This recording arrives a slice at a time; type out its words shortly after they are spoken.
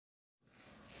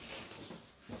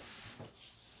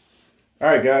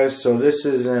Alright guys, so this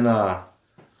is in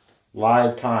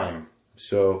live time.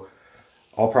 So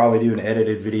I'll probably do an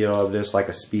edited video of this, like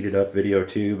a speeded up video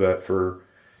too, but for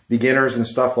beginners and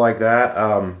stuff like that,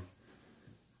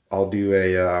 I'll do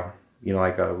a,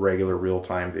 like a regular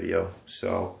real-time video.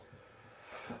 So,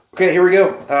 okay, here we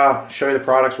go. Show you the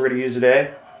products we're going to use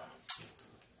today.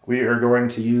 We are going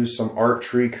to use some Art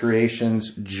Tree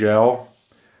Creations gel.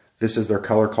 This is their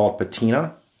color called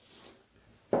Patina.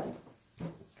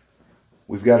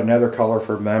 We've got another color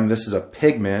from them. This is a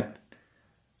pigment.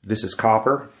 This is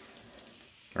copper.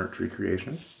 Art Tree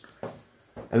Creations.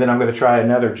 And then I'm going to try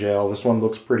another gel. This one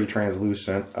looks pretty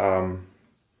translucent.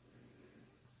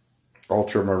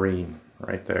 Ultramarine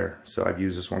right there. So I've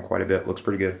used this one quite a bit. Looks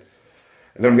pretty good.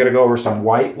 And then I'm going to go over some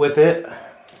white with it.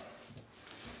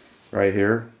 Right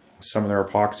here. Some of their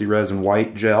epoxy resin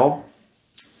white gel.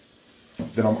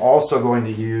 Then I'm also going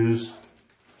to use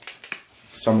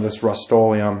some of this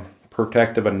Rustoleum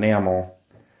protective enamel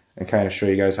and kind of show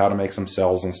you guys how to make some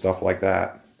cells and stuff like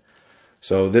that.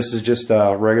 So this is just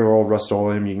a regular old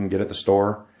Rustoleum you can get at the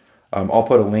store. I'll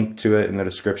put a link to it in the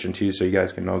description too so you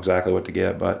guys can know exactly what to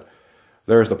get, but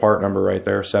there's the part number right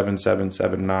there,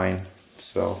 7779.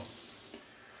 So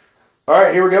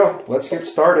alright, here we go. Let's get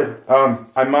started.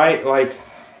 I might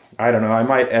I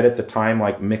might edit the time,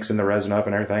 like mixing the resin up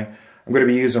and everything. I'm going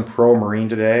to be using Pro Marine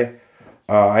today.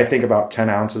 I think about 10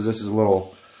 ounces. This is a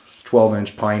little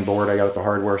 12-inch pine board I got at the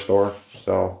hardware store.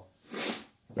 So,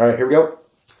 alright, here we go.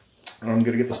 I'm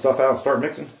going to get the stuff out and start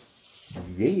mixing.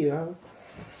 Yeah.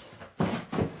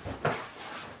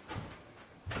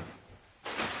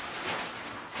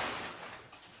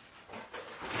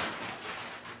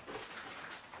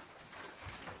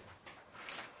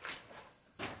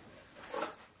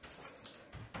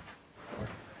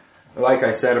 Like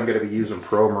I said, I'm going to be using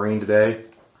Pro Marine today.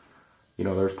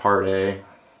 There's part A.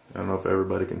 I don't know if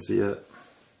everybody can see it.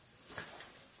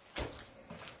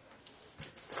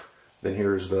 Then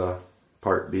here's the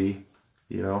part B,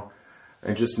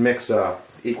 and just mix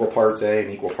equal parts A and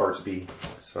equal parts B.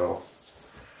 So,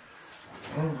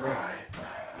 alright.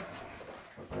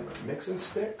 Mixing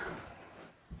stick.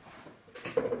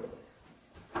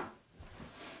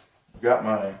 Got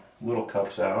my little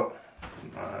cups out,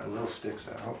 my little sticks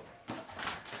out.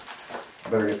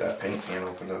 Better get that paint can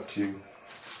opened up too.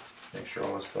 Make sure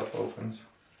all this stuff opens.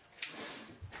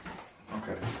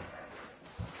 Okay.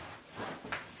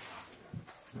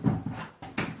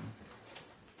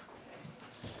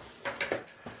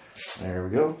 There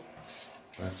we go.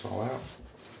 That's all out.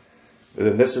 And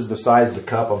then this is the size of the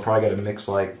cup. I'm probably going to mix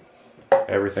like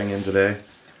everything in today.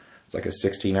 It's like a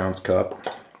 16-ounce cup.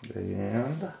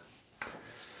 And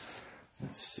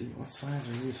let's see, what size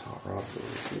are these hot rods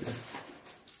over here?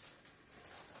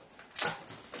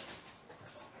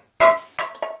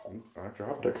 I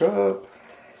dropped a cup.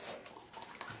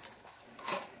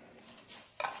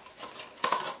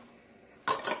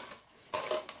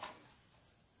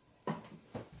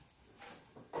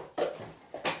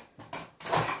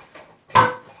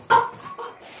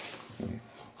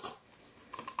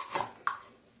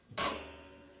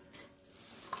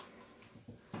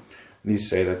 These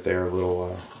say that they're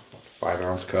little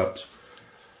 5-ounce cups.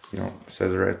 It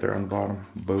says it right there on the bottom.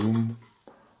 Boom.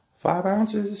 5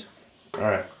 ounces.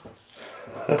 Alright.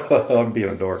 I'm being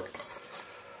a dork.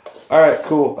 Alright,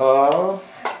 cool.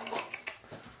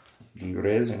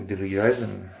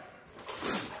 Resin.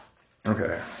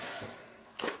 Okay.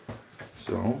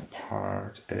 So,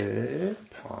 part A.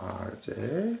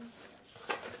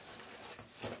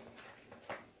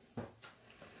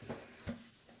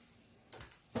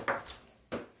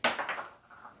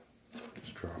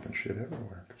 Just dropping shit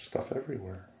everywhere. Stuff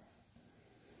everywhere.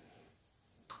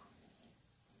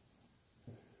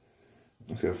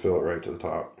 I'm just going to fill it right to the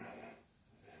top.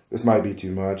 This might be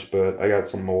too much, but I got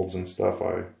some molds and stuff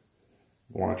I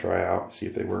want to try out, see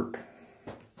if they work.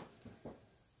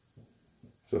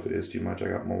 So if it is too much, I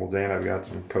got molds and I've got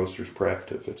some coasters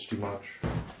prepped if it's too much.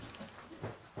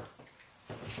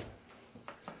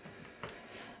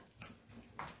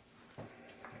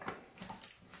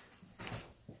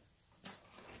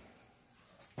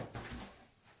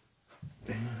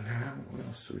 And now, what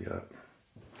else do we got?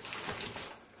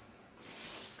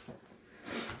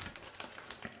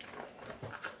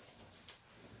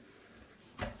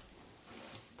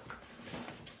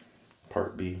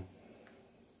 Part B.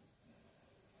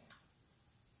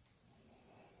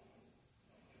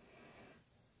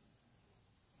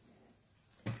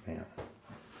 Yeah.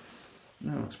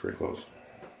 No, looks pretty close.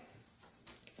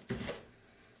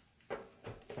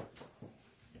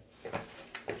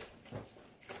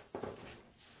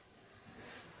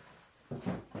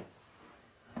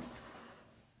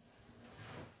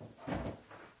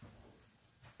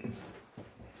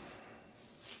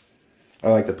 I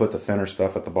like to put the thinner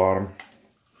stuff at the bottom.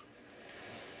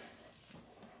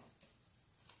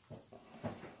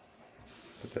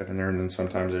 Put that in there, and then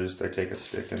sometimes I take a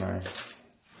stick and I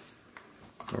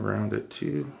go around it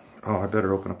too. Oh, I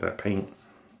better open up that paint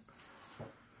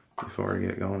before I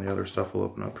get going. The other stuff will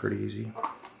open up pretty easy.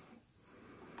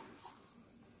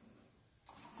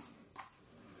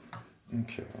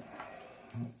 Okay.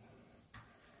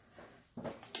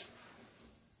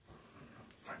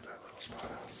 Wipe that little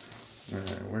spot out.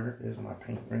 Alright, where is my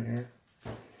paint? Right here.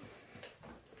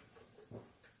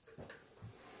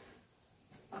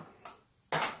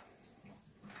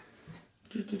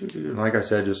 Like I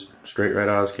said, just straight right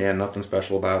out of this can, nothing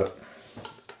special about it.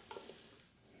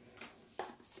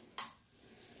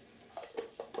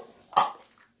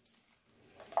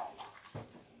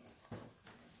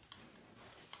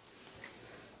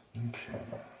 Okay.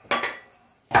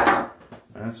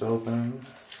 That's open.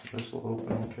 This will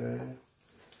open okay.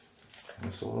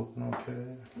 This will open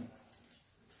okay.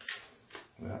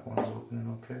 That one's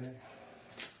opening okay.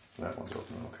 That one's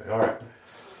opening okay. Alright.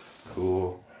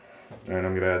 Cool. And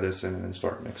I'm going to add this in and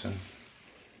start mixing.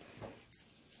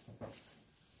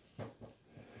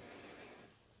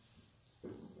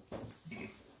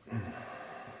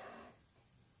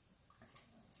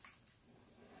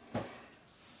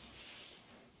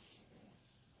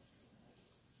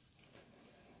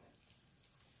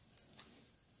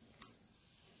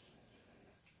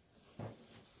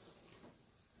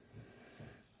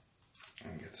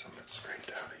 And get some of it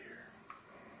scraped out of here.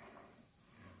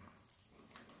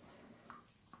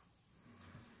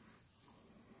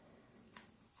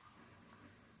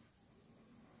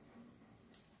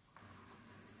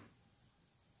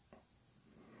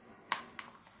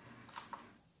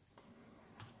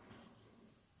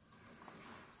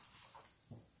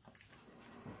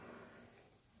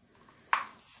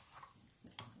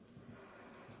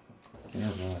 Yeah,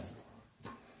 right.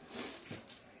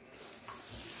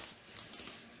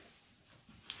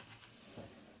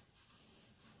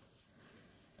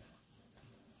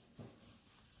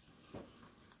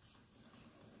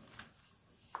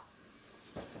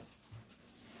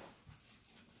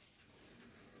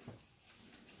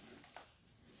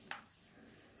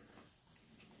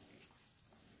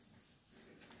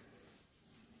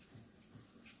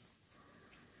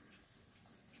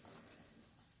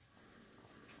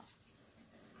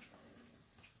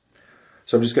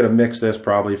 So I'm just going to mix this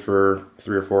probably for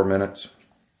 3 or 4 minutes.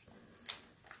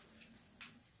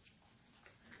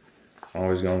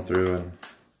 Always going through and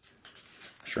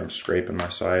make sure I'm scraping my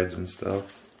sides and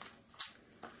stuff.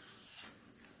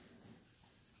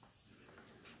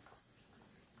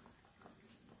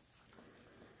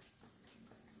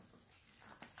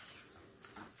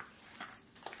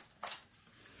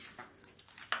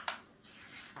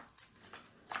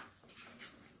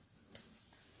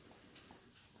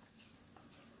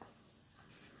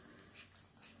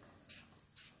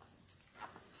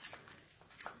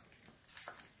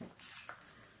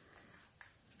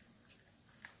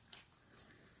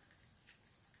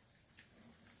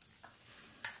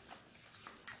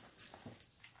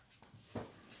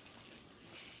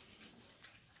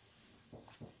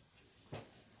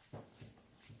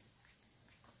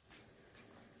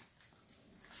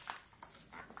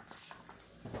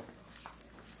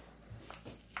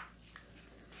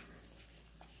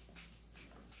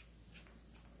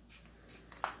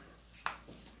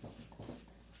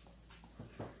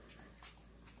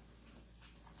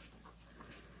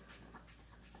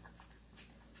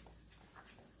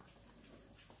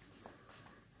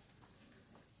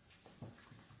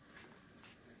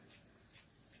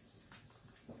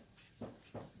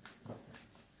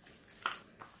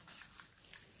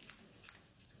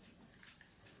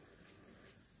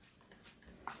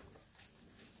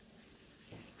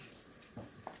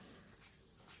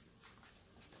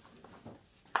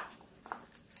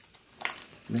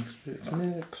 Mix, mix,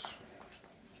 mix.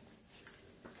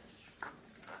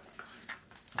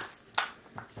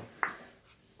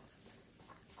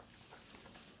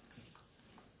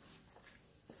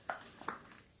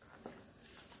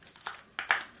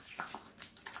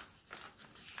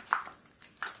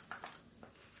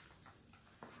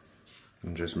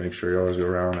 And just make sure you always go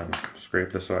around and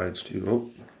scrape the sides too.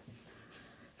 Oh,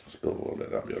 spilled a little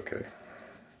bit, that'll be okay.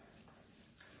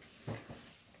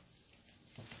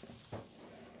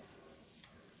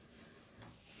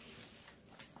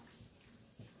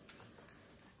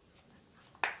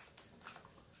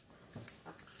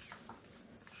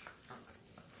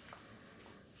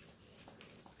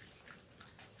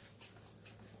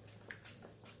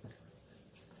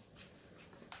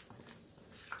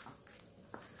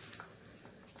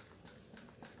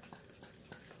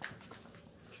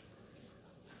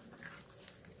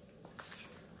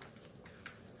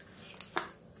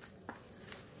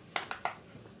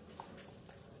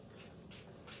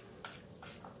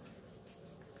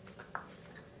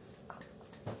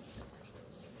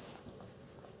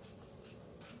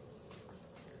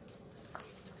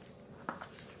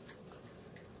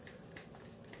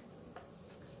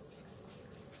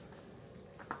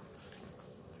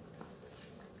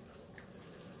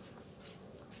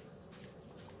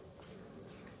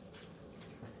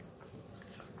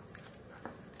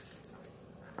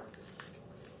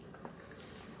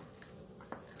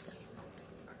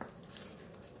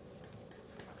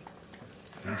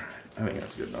 Alright, I think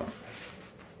that's good enough.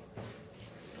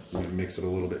 I'm gonna mix it a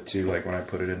little bit too, like when I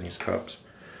put it in these cups.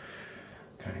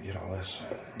 Kind of get all this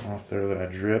off there that I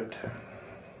dripped.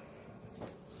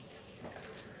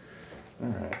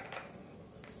 Alright.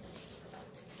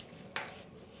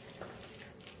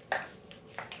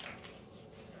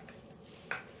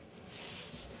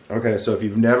 Okay, so if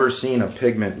you've never seen a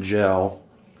pigment gel,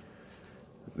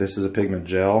 this is a pigment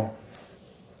gel.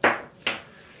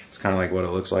 It's kind of like what it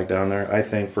looks like down there. I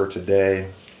think for today,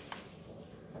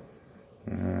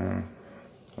 I want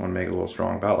to make it a little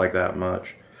strong, about like that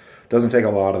much. Doesn't take a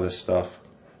lot of this stuff,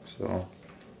 so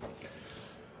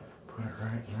put it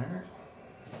right there.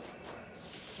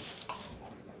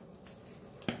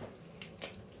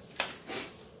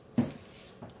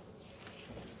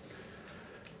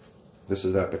 This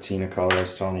is that patina color I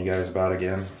was telling you guys about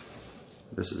again.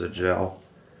 This is a gel.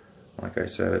 Like I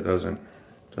said, it doesn't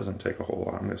take a whole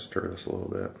lot. I'm going to stir this a little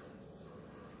bit.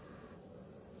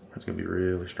 It's going to be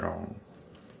really strong.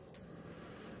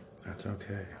 That's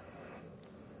okay.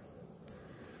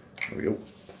 There we go.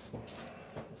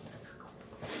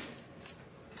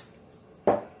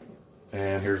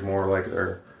 And here's more like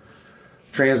their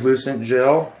translucent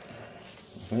gel.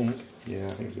 I think. Yeah, I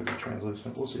think it's going to be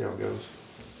translucent. We'll see how it goes.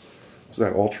 It's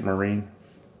that ultramarine.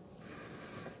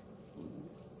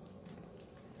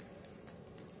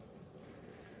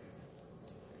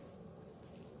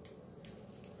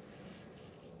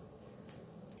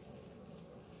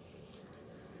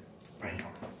 Bam.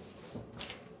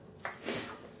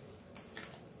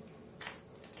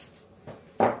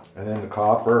 And then the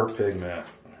copper pigment.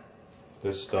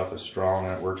 This stuff is strong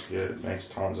and it works good. It makes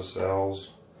tons of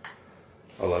cells.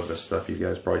 I love this stuff. You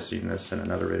guys probably seen this in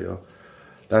another video.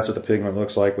 That's what the pigment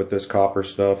looks like with this copper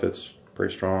stuff. It's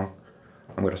pretty strong.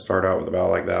 I'm going to start out with about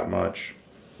like that much.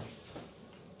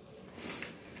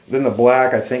 Then the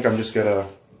black, I think I'm just going to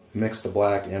mix the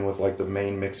black in with like the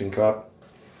main mixing cup,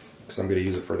 because I'm going to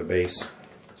use it for the base.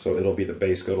 So it'll be the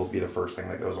base coat, it'll be the first thing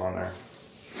that goes on there.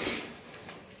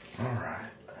 Alright.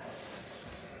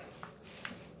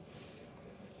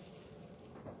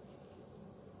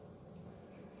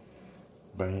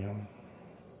 Bam.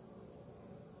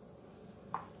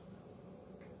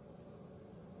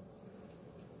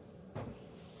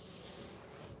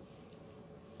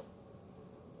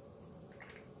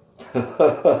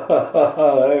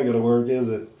 That ain't gonna work, is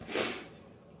it?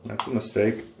 That's a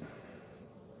mistake.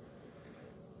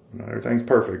 Not everything's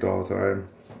perfect all the time.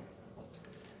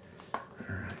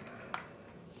 Alright.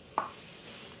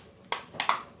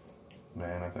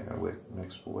 Man, I think I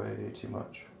mixed way too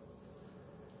much.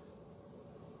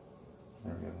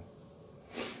 There we go.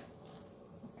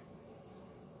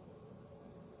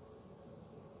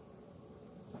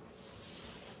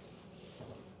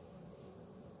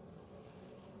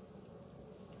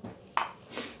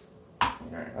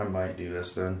 Alright, I might do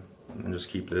this then, and just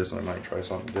keep this, and I might try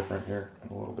something different here in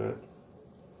a little bit.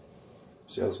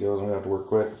 See how this goes. I'm gonna have to work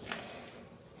quick.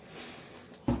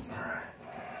 Alright.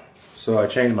 So I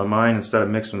changed my mind. Instead of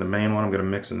mixing the main one, I'm gonna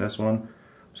mix in this one.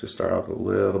 Just start off with a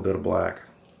little bit of black.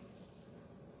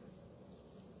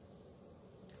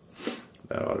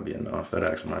 That ought to be enough. That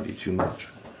actually might be too much.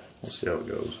 We'll see how it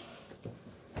goes.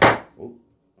 Oh.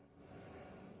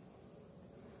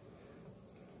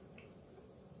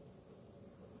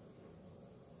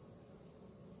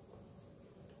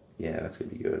 Yeah, that's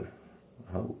gonna be good.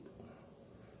 I hope.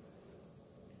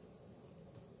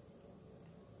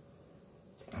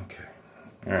 Okay.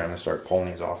 Alright, I'm gonna start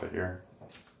pulling these off of here.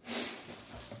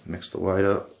 Mix the white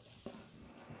up.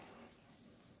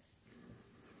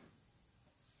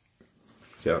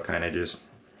 See how it kind of just...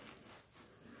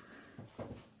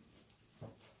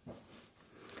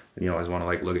 And you always want to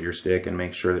like look at your stick and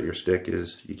make sure that your stick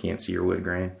is, you can't see your wood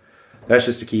grain. That's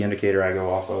just a key indicator I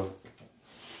go off of.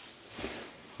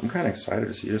 I'm kind of excited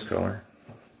to see this color.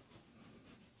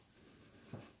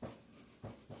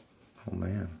 Oh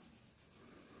man.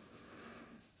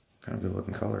 Kind of good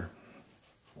looking color.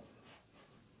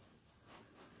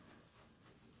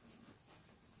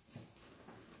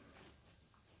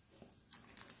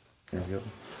 There we go.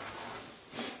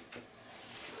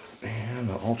 And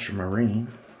the ultramarine.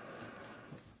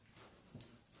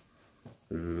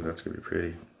 Ooh, that's gonna be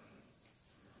pretty.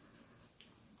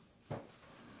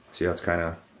 See how it's kind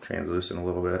of translucent a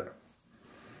little bit?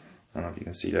 I don't know if you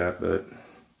can see that, but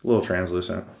a little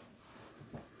translucent.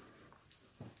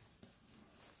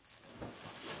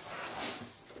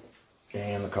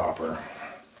 And the copper.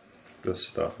 This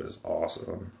stuff is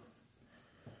awesome.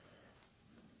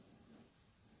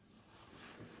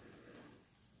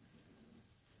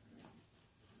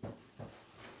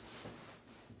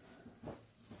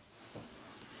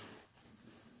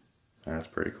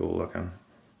 That's pretty cool looking.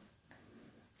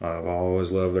 I've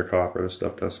always loved their copper. This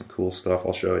stuff does some cool stuff.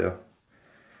 I'll show you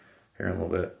here in a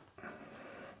little bit.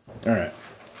 Alright.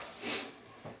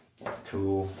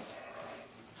 Cool.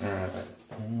 Alright.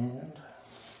 And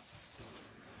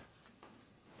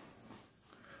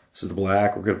this is the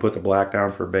black. We're going to put the black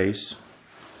down for base.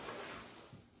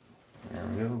 There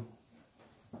we go.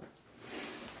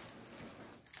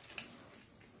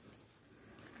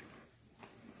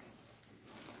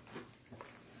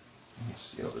 Let's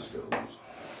see how this goes.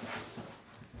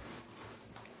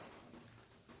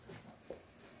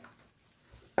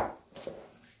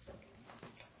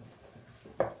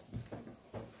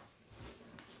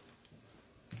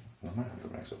 I might have to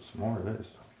mix up some more of this.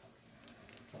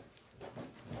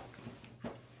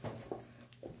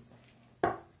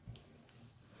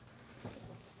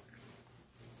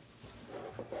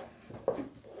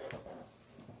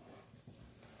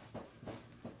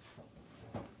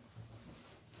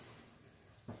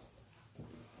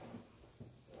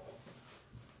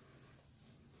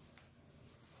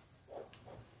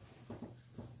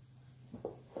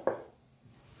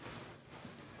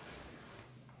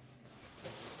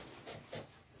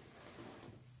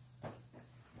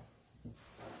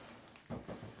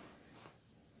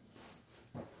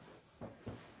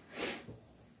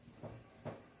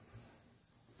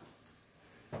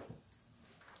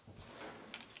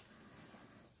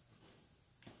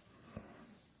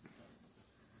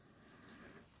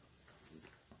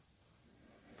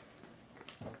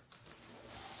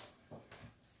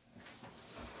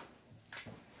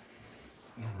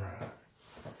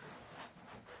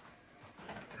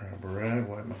 Grab a rag,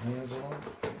 wipe my hands on it.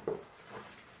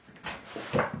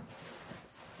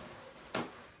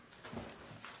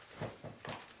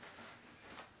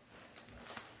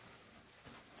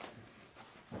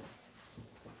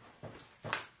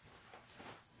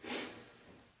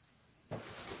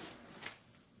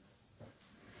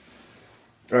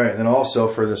 Alright, then also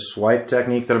for the swipe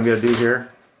technique that I'm going to do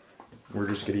here, we're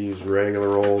just going to use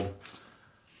regular old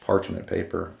parchment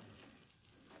paper.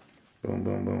 Boom,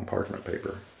 boom, boom, parchment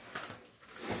paper.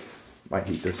 Might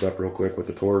heat this up real quick with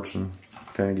the torch and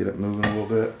kind of get it moving a little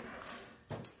bit.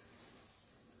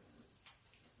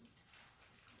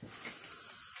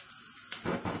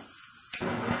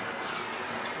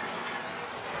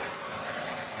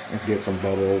 Let's get some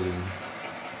bubbles and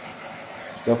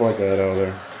stuff like that out of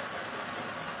there.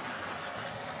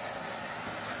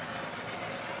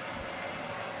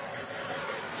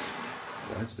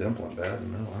 It's dimpling bad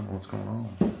in the middle. I don't know what's going on.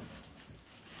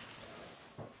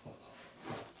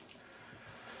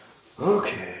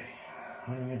 Okay,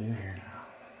 what are we going to do here now?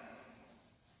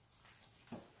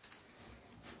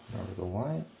 Start with the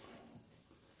white.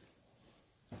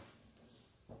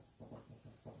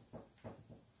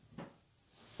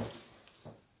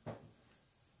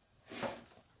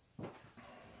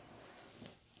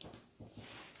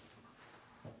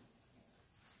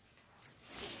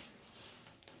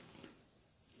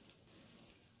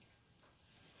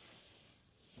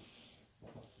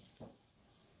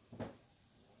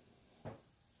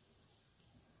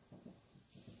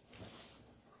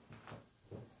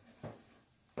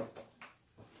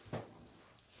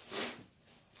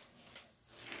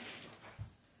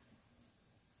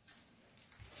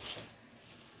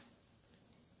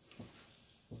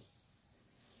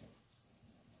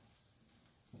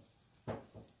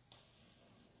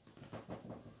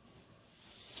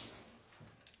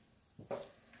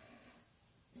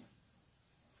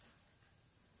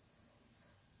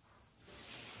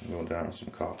 Go down with some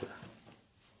copper.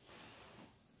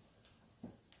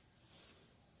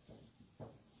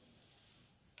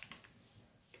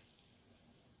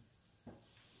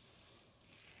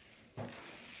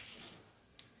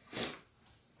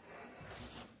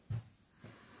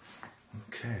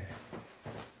 Okay.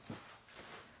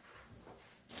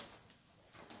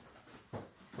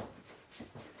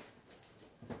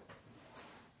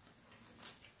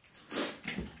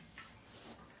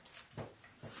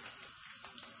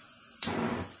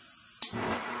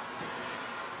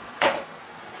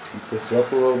 Heat this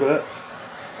up a little bit.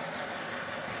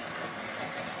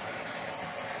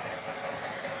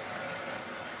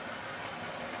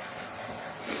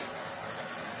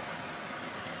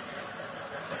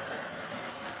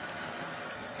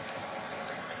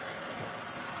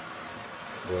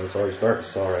 Well, it's already starting to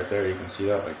saw right there. You can see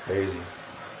that like crazy.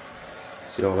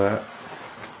 See all that?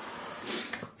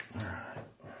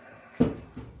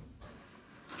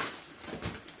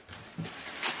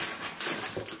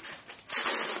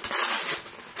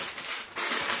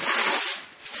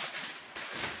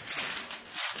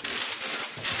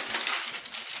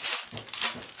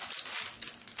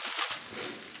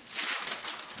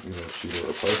 sheet of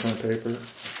replacement paper.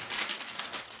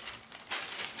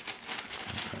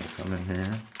 Come in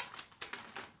here,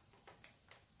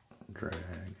 drag.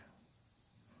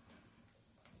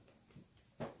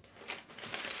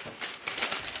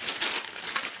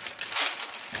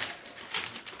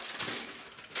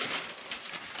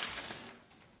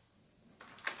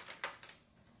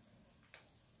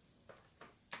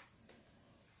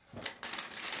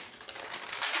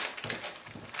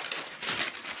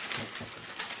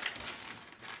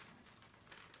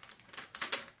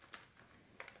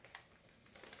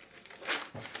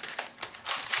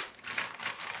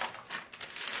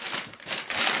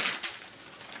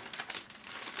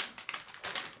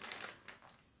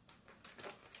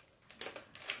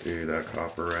 Dude, that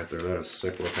copper right there, that is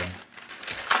sick looking.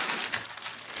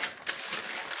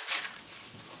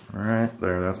 Alright,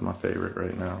 there, that's my favorite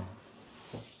right now.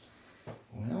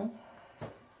 Well,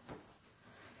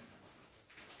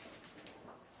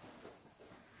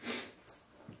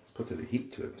 let's put the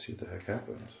heat to it and see what the heck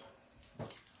happens.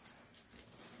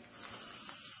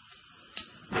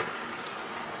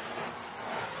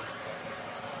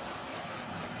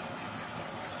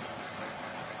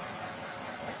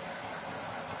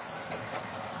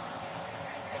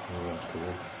 Oh, that's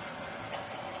cool.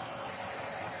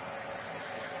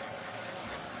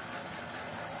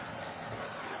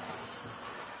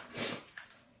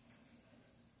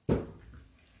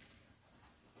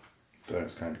 That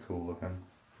is kind of cool looking.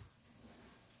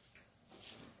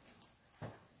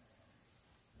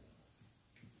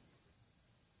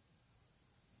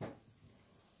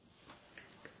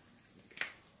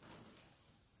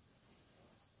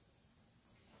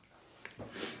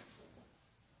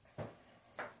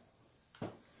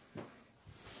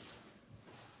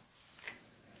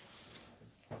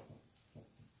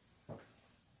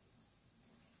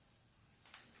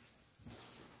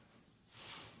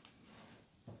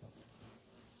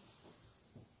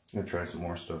 I'm gonna try some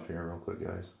more stuff here real quick,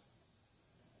 guys.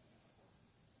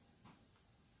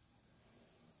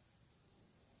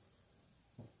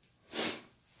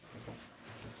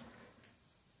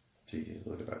 Geez,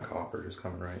 look at that copper just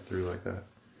coming right through like that.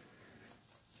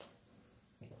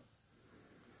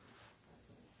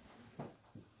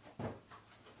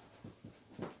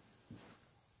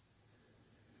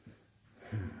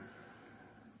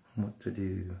 What to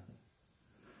do?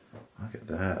 Look at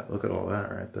that. Look at all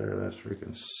that right there. That's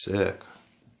freaking sick.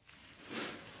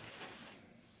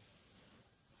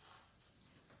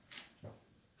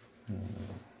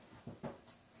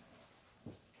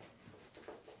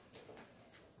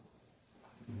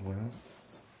 Well,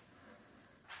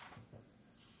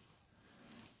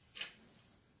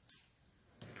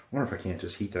 I wonder if I can't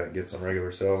just heat that and get some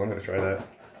regular cells. I'm going to try that.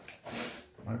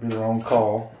 Might be the wrong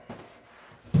call.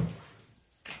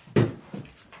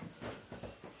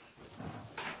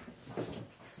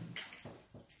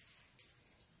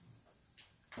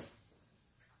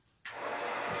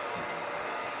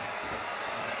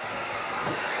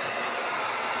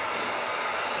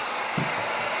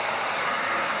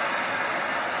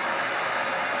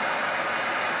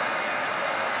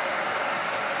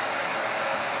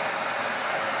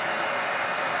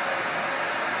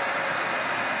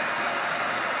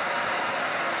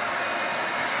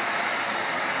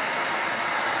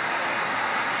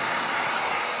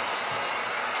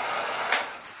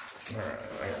 Alright,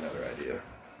 I got another idea.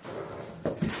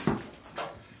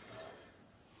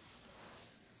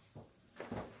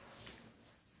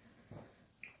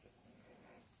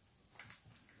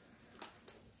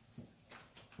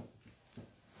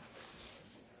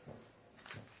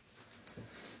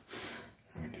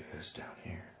 Let me do this down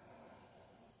here.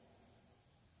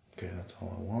 Okay, that's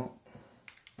all I want.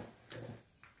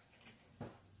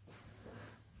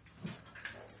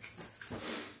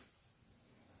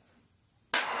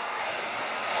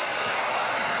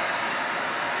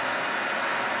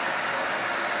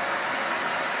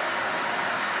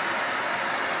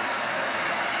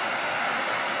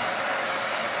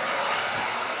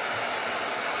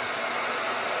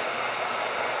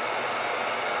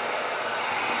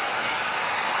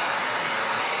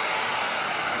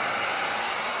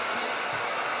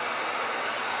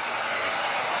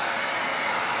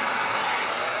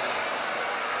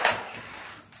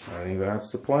 I think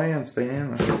that's the plan,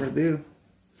 Stan. That's what we're gonna do.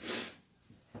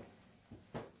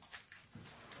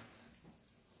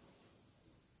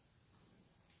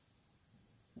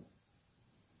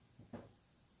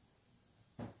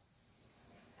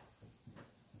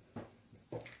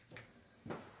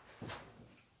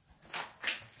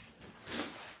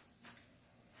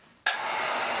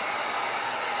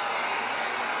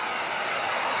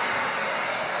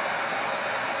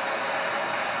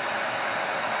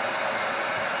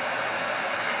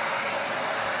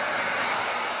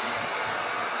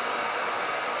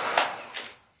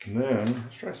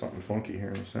 try something funky here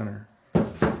in the center.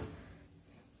 Let's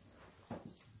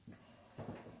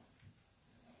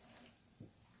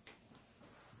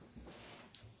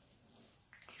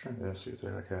try this, see what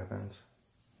the heck happens.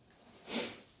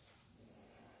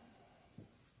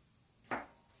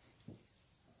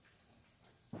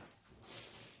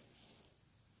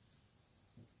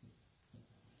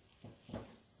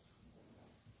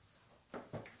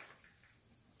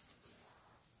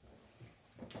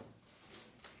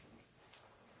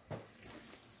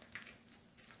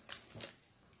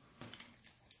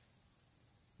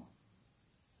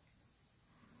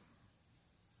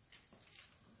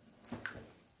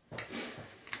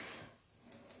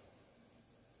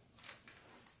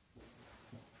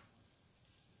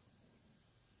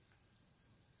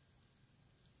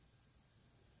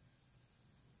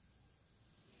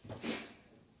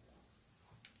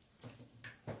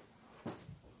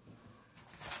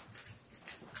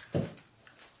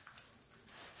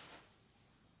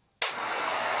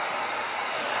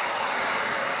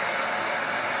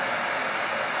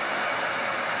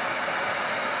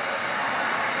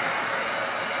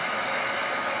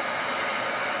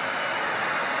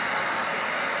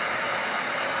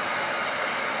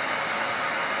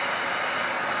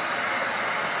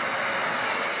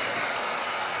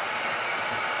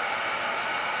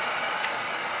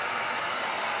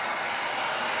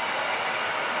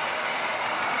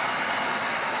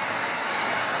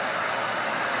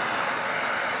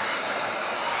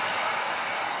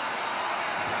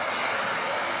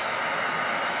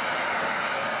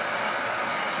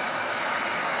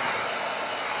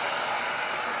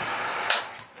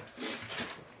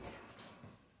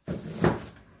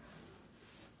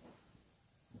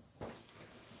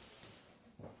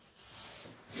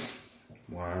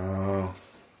 Wow.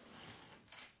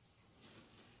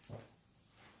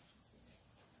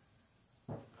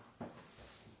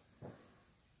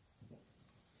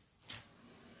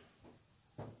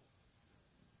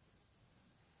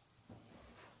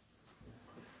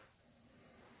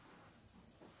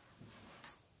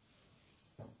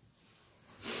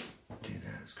 Dude,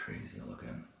 that is crazy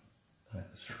looking. That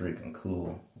is freaking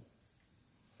cool.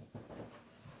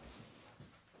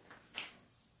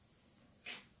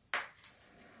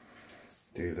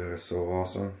 Dude, that is so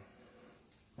awesome.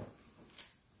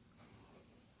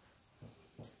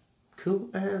 Cool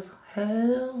as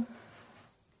hell.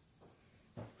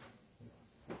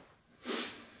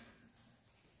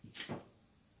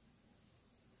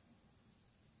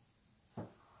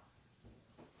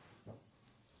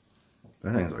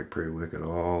 That thing's like pretty wicked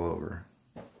all over.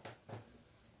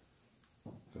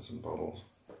 Got some bubbles.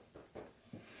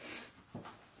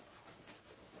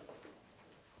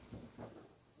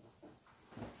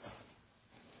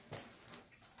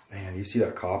 Man, you see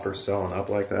that copper selling up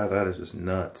like that? That is just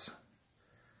nuts.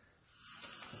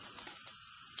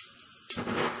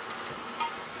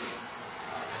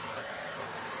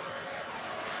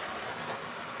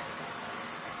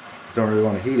 Don't really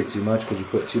want to heat it too much because you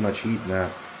put too much heat in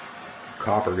that,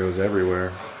 copper goes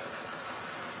everywhere.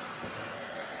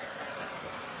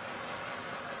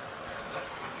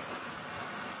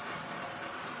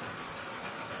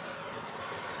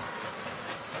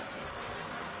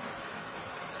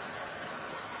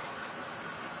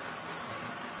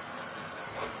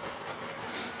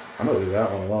 I'm gonna leave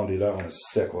that one alone, dude. That one is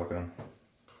sick looking.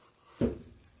 Oh,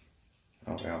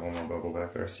 I got one more bubble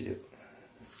back there. I see it.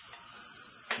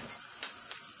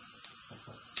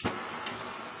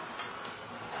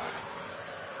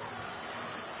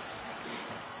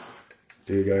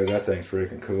 Dude, guys, that thing's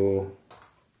freaking cool.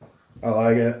 I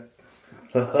like it.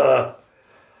 That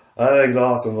thing's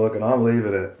awesome looking. I'm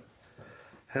leaving it.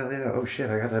 Hell yeah. Oh shit,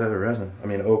 I got that other resin. I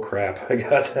mean, oh crap. I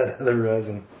got that other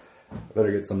resin. I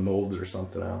better get some molds or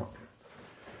something out.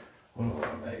 What do I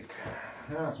want to make?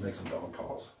 Yeah, let's make some dog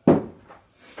paws. I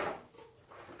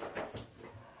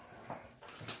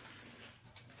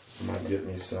might get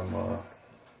me some,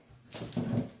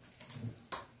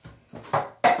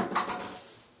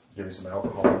 give me some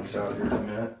alcohol use out here in a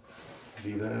minute.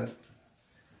 Do that.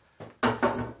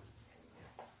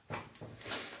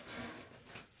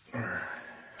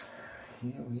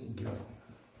 Here we go.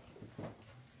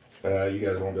 You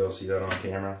guys won't be able to see that on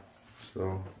camera.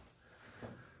 So,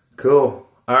 cool.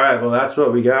 Alright, well that's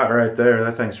what we got right there.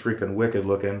 That thing's freaking wicked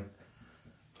looking.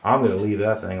 I'm going to leave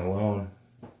that thing alone.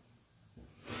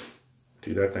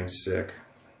 Dude, that thing's sick.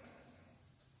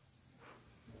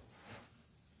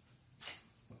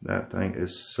 That thing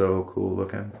is so cool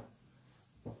looking.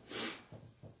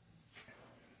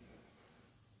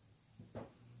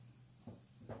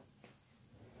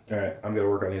 Alright, I'm going to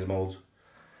work on these molds.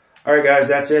 Alright guys,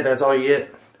 that's it. That's all you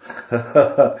get.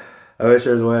 I wish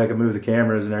there was a way I could move the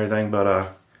cameras and everything,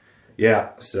 but yeah,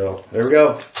 so there we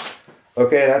go.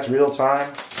 Okay, that's real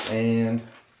time, and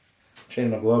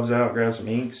change my gloves out, grab some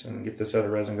inks, and get this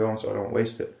other resin going so I don't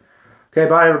waste it. Okay,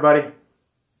 bye everybody.